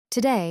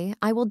Today,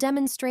 I will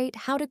demonstrate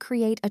how to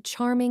create a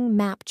charming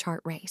map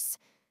chart race.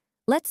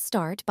 Let's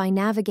start by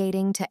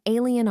navigating to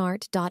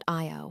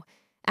alienart.io.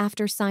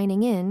 After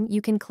signing in,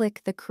 you can click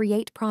the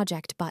Create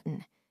Project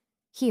button.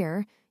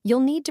 Here,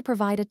 you'll need to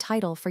provide a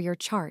title for your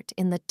chart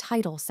in the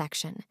Title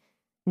section.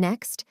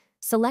 Next,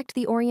 select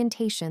the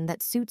orientation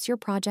that suits your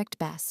project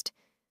best.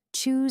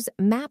 Choose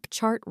Map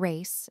Chart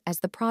Race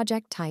as the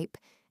project type,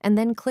 and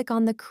then click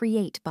on the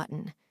Create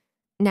button.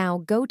 Now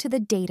go to the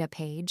Data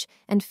page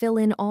and fill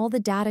in all the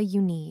data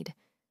you need.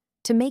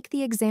 To make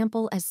the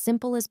example as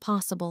simple as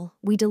possible,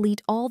 we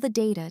delete all the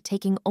data,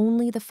 taking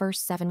only the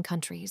first 7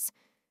 countries.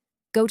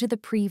 Go to the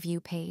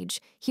Preview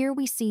page. Here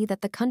we see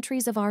that the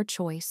countries of our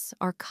choice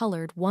are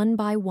colored one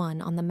by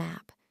one on the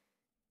map.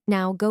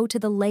 Now go to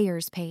the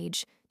Layers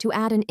page to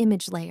add an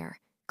image layer.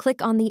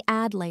 Click on the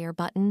Add Layer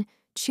button,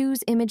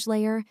 choose Image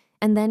Layer,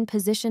 and then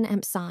Position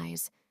and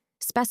Size.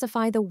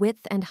 Specify the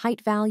width and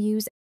height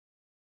values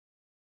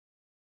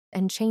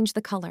and change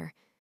the color.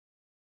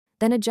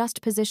 Then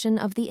adjust position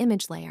of the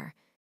image layer.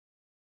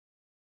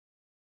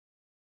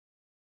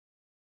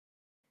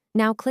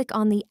 Now click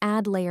on the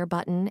Add Layer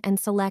button and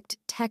select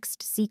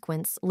Text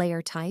Sequence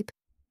Layer Type.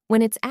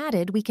 When it's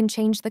added, we can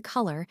change the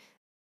color.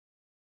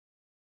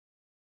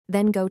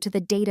 Then go to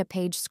the Data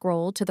page,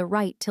 scroll to the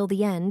right till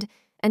the end,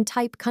 and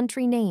type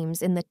country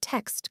names in the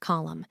Text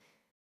column.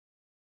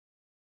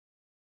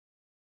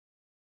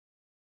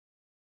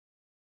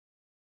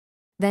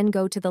 Then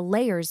go to the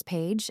Layers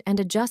page and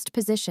adjust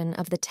position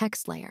of the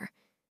text layer.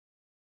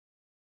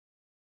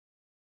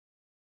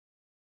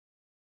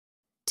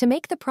 To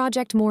make the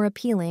project more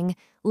appealing,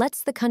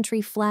 let's the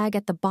country flag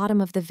at the bottom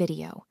of the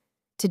video.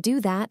 To do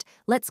that,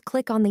 let's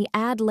click on the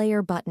Add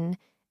Layer button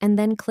and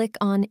then click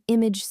on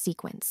Image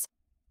Sequence.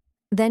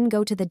 Then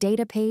go to the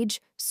Data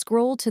page,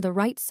 scroll to the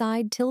right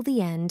side till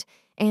the end,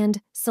 and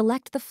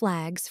select the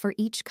flags for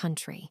each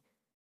country.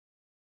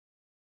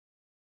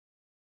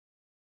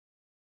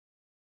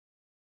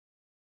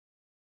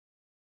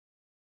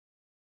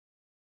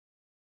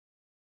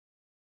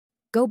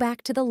 Go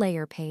back to the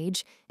Layer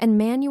page and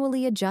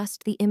manually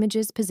adjust the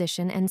image's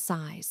position and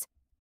size.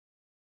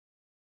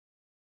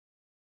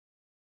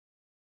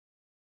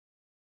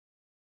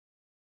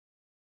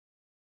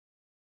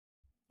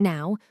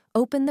 Now,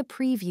 open the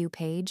Preview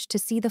page to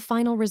see the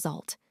final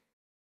result.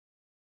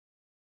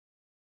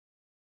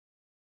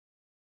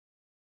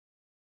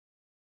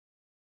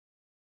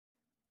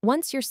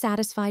 Once you're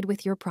satisfied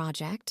with your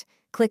project,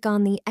 click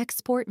on the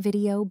Export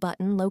Video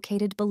button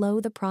located below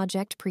the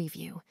project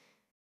preview.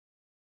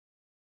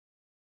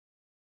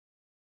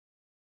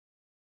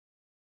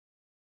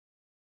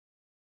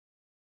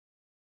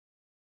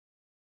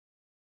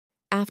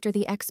 After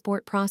the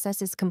export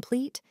process is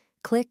complete,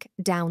 click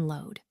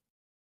Download.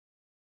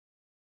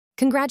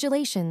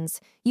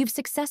 Congratulations! You've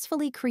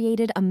successfully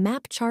created a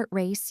map chart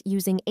race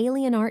using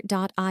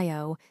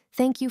alienart.io.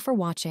 Thank you for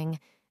watching,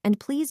 and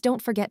please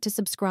don't forget to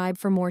subscribe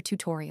for more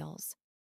tutorials.